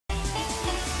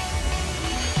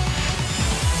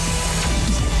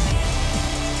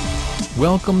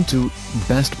Welcome to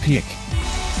Best Pick.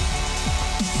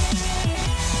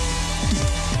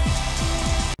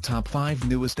 Top 5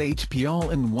 Newest HP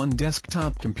All-in-One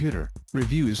Desktop Computer,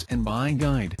 Reviews and Buying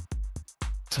Guide.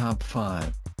 Top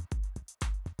 5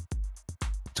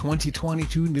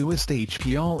 2022 Newest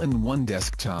HP All-in-One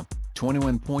Desktop,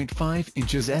 21.5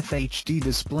 inches FHD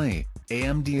display,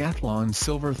 AMD Athlon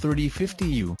Silver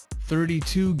 3050U,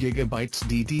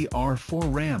 32GB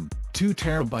DDR4 RAM,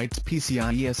 2TB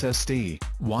PCIe SSD,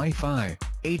 Wi-Fi,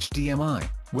 HDMI,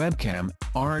 Webcam,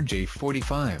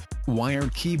 RJ45,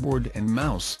 wired keyboard and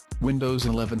mouse, Windows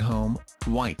 11 Home,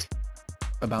 white.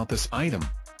 About this item: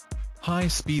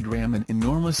 high-speed RAM and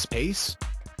enormous space.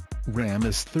 RAM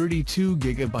is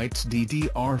 32GB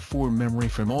DDR4 memory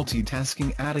for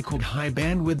multitasking. Adequate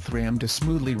high-bandwidth RAM to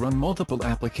smoothly run multiple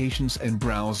applications and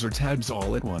browser tabs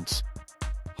all at once.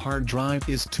 Hard drive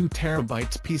is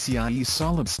 2TB PCIe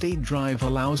solid-state drive,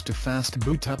 allows to fast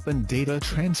boot up and data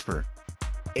transfer.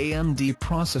 AMD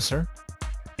processor: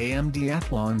 AMD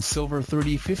Athlon Silver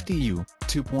 3050U,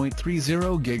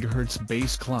 2.30 GHz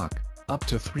base clock, up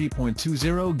to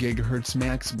 3.20 GHz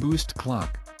max boost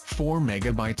clock, 4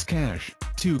 MB cache,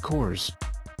 2 cores.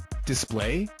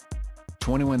 Display: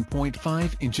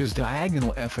 21.5 inches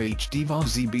diagonal FHD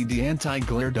ZBD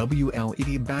anti-glare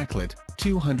WLED backlit,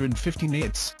 250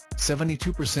 nits,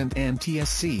 72%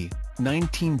 NTSC,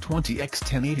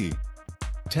 1920x1080.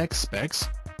 Tech specs: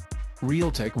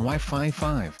 Realtek Wi-Fi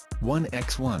 5,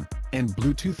 1x1, and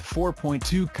Bluetooth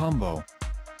 4.2 combo.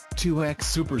 2x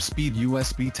super speed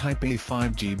USB Type-A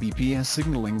 5Gbps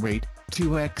signaling rate,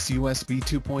 2x USB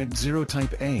 2.0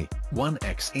 Type-A,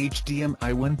 1x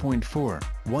HDMI 1.4,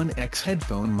 1x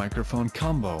headphone microphone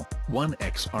combo,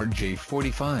 1x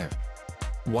RJ45.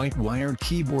 White wired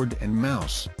keyboard and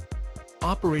mouse.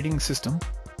 Operating system: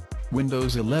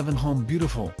 Windows 11 Home.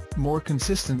 Beautiful, more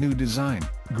consistent new design,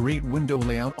 great window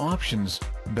layout options,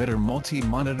 better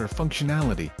multi-monitor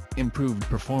functionality, improved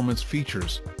performance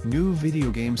features, new video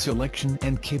game selection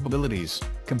and capabilities,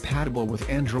 compatible with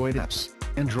Android apps.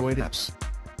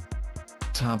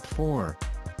 Top 4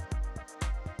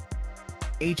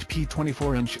 HP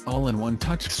 24-inch all-in-one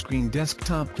touchscreen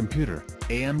desktop computer,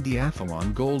 AMD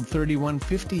Athlon Gold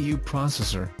 3150U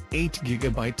processor,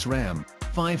 8GB RAM,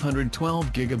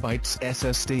 512GB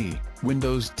SSD,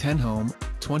 Windows 10 Home,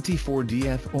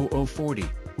 24DF0040,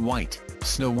 white,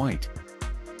 snow white.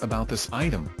 About this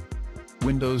item: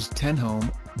 Windows 10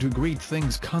 Home, do great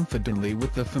things confidently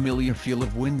with the familiar feel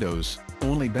of Windows,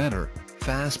 only better.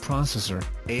 Fast processor,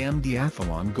 AMD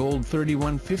Athlon Gold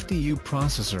 3150U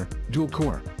processor,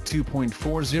 dual-core,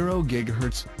 2.40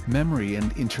 GHz, memory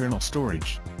and internal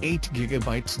storage,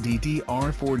 8GB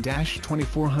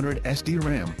DDR4-2400 SD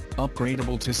RAM,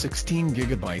 upgradable to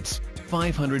 16GB,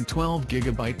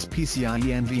 512GB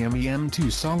PCIe NVMe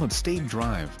M2 solid-state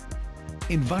drive.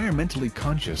 Environmentally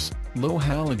conscious, low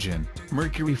halogen,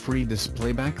 mercury-free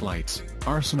display backlights,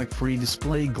 arsenic-free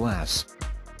display glass.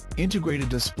 Integrated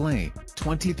display,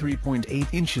 23.8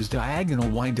 inches diagonal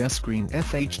widescreen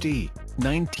FHD,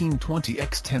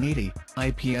 1920x1080,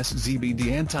 IPS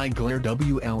ZBD anti-glare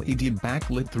WLED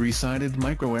backlit 3-sided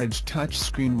micro-edge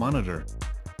touchscreen monitor.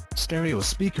 Stereo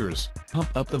speakers, pump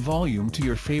up the volume to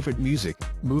your favorite music,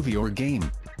 movie or game.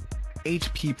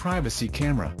 HP privacy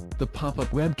camera, the pop-up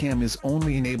webcam is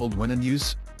only enabled when in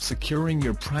use, securing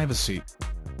your privacy.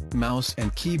 Mouse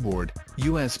and keyboard,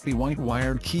 USB white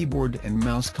wired keyboard and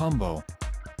mouse combo.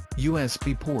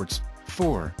 USB ports,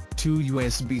 4, 2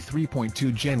 USB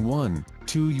 3.2 Gen 1,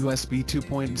 2 USB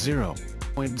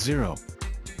 2.0.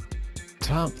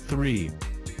 Top 3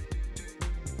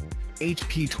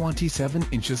 HP 27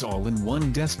 inches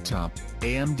all-in-one desktop,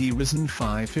 AMD Ryzen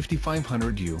 5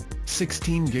 5500U,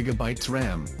 16GB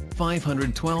RAM,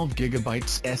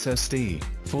 512GB SSD,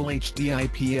 Full HD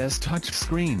IPS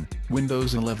touchscreen,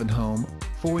 Windows 11 Home,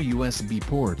 4 USB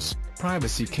ports,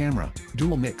 privacy camera,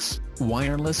 dual mix,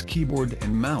 wireless keyboard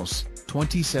and mouse,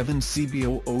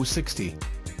 27CB0060.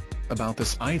 About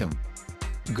this item: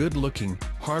 good-looking,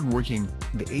 hard-working,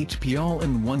 the HP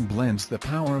All-in-One blends the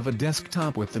power of a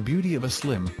desktop with the beauty of a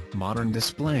slim, modern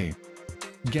display.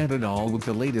 Get it all with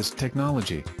the latest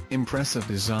technology, impressive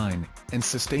design, and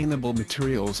sustainable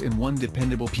materials in one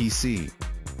dependable PC.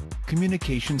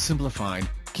 Communication simplified.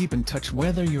 Keep in touch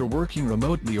whether you're working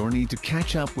remotely or need to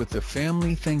catch up with the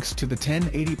family thanks to the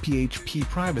 1080p HP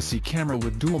privacy camera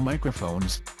with dual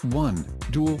microphones, 1,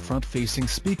 dual front-facing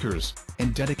speakers,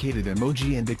 and dedicated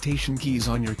emoji and dictation keys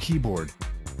on your keyboard.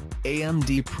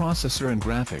 AMD processor and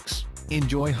graphics.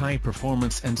 Enjoy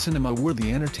high-performance and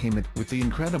cinema-worthy entertainment with the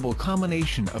incredible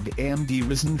combination of the AMD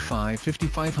Ryzen 5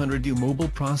 5500U mobile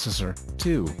processor,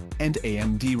 2, and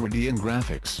AMD Radeon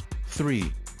graphics,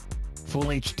 3. Full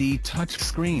HD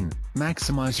touchscreen.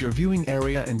 Maximize your viewing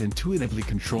area and intuitively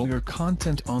control your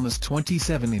content on this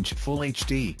 27-inch Full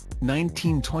HD,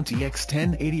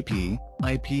 1920x 1080p,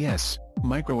 IPS,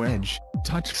 micro-edge,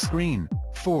 touchscreen.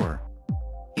 4.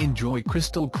 Enjoy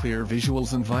crystal clear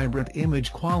visuals and vibrant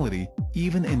image quality,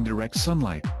 even in direct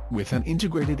sunlight, with an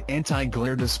integrated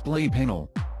anti-glare display panel.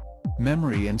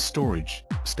 Memory and storage.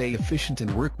 Stay efficient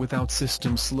and work without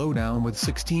system slowdown with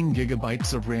 16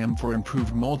 GB of RAM for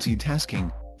improved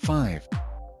multitasking. 5.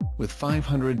 With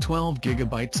 512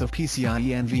 GB of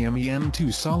PCIe and NVMe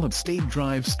M2 solid-state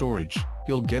drive storage,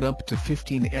 you'll get up to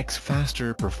 15x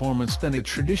faster performance than a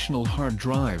traditional hard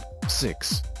drive.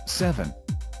 6. 7.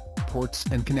 Ports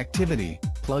and connectivity.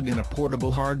 Plug in a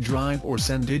portable hard drive or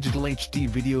send digital HD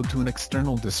video to an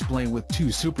external display with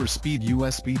 2 super-speed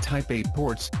USB Type-A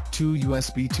ports, 2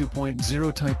 USB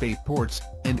 2.0 Type-A ports,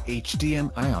 and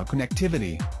HDMI out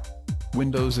connectivity.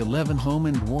 Windows 11 Home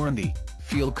and Warranty.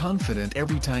 Feel confident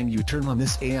every time you turn on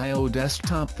this AIO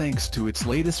desktop thanks to its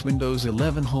latest Windows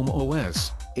 11 Home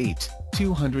OS. 8.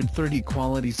 230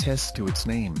 quality tests to its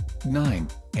name. 9.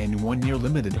 And 1-year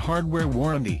limited hardware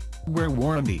warranty.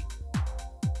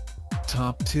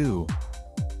 Top 2.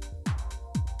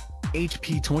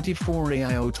 HP 24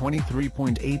 AIO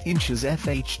 23.8 inches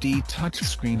FHD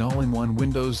touchscreen all-in-one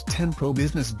Windows 10 Pro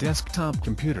Business desktop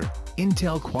computer,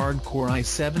 Intel Quad-Core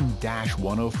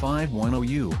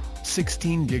i7-10510U,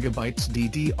 16GB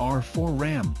DDR4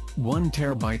 RAM,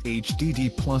 1TB HDD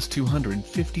plus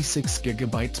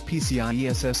 256GB PCIe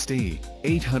SSD,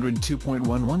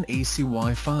 802.11 AC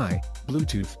Wi-Fi,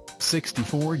 Bluetooth,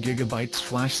 64GB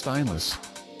flash Stylus.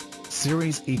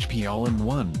 Series HP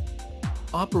all-in-one.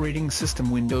 Operating System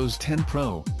Windows 10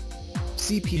 Pro.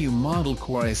 CPU Model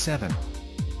Core i7.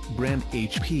 Brand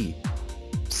HP.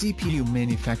 CPU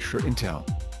Manufacturer Intel.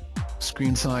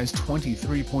 Screen size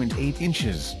 23.8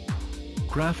 inches.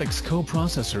 Graphics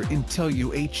coprocessor Intel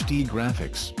UHD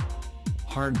Graphics.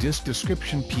 Hard disk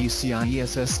description PCIe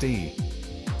SSD.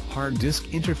 Hard disk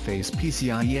interface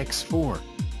PCIe X4.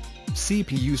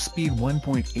 CPU speed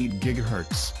 1.8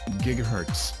 GHz.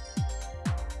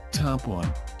 Top 1.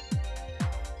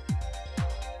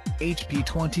 HP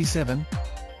 27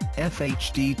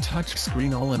 FHD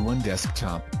touchscreen all-in-one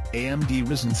desktop, AMD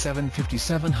Ryzen 7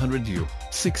 5700U,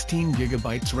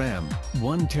 16GB RAM,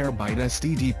 1TB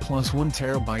SSD plus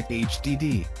 1TB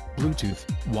HDD, Bluetooth,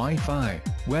 Wi-Fi,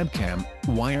 Webcam,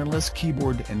 wireless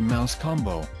keyboard and mouse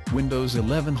combo, Windows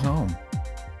 11 Home.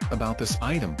 About this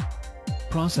item.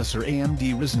 Processor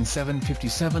AMD Ryzen 7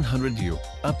 5700U,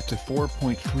 up to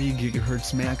 4.3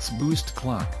 GHz max boost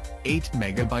clock,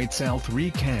 8MB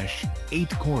L3 cache, 8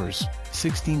 cores,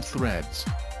 16 threads.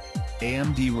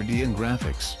 AMD Radeon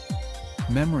graphics.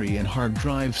 Memory and hard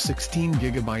drive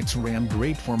 16GB RAM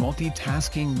great for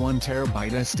multitasking,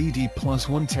 1TB SSD plus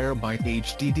 1TB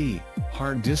HDD,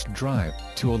 hard disk drive,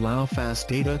 to allow fast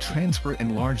data transfer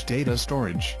and large data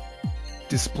storage.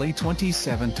 Display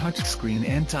 27 touchscreen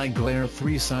anti-glare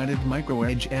 3-sided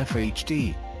micro-edge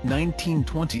FHD,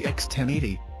 1920x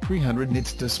 1080, 300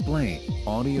 nits display,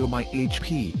 audio by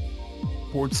HP.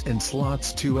 Ports and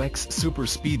slots 2x super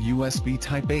speed USB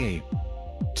Type-A,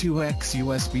 2x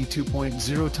USB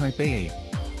 2.0 Type-A,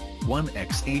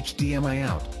 1x HDMI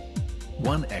out,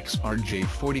 1x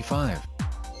RJ45,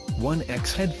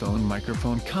 1x headphone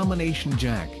microphone combination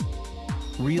jack.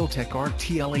 Realtek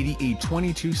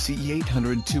RTL8822CE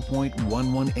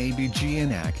 802.11 ABG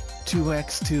NAC,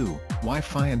 2x2,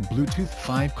 Wi-Fi and Bluetooth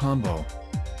 5 combo.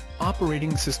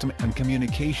 Operating system and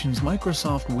communications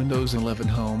Microsoft Windows 11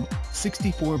 Home,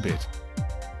 64-bit.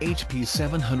 HP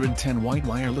 710 white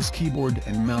wireless keyboard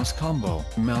and mouse combo.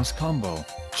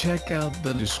 Check out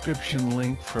the description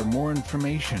link for more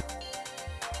information.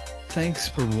 Thanks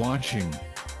for watching.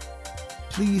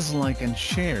 Please like and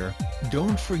share,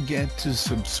 don't forget to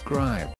subscribe.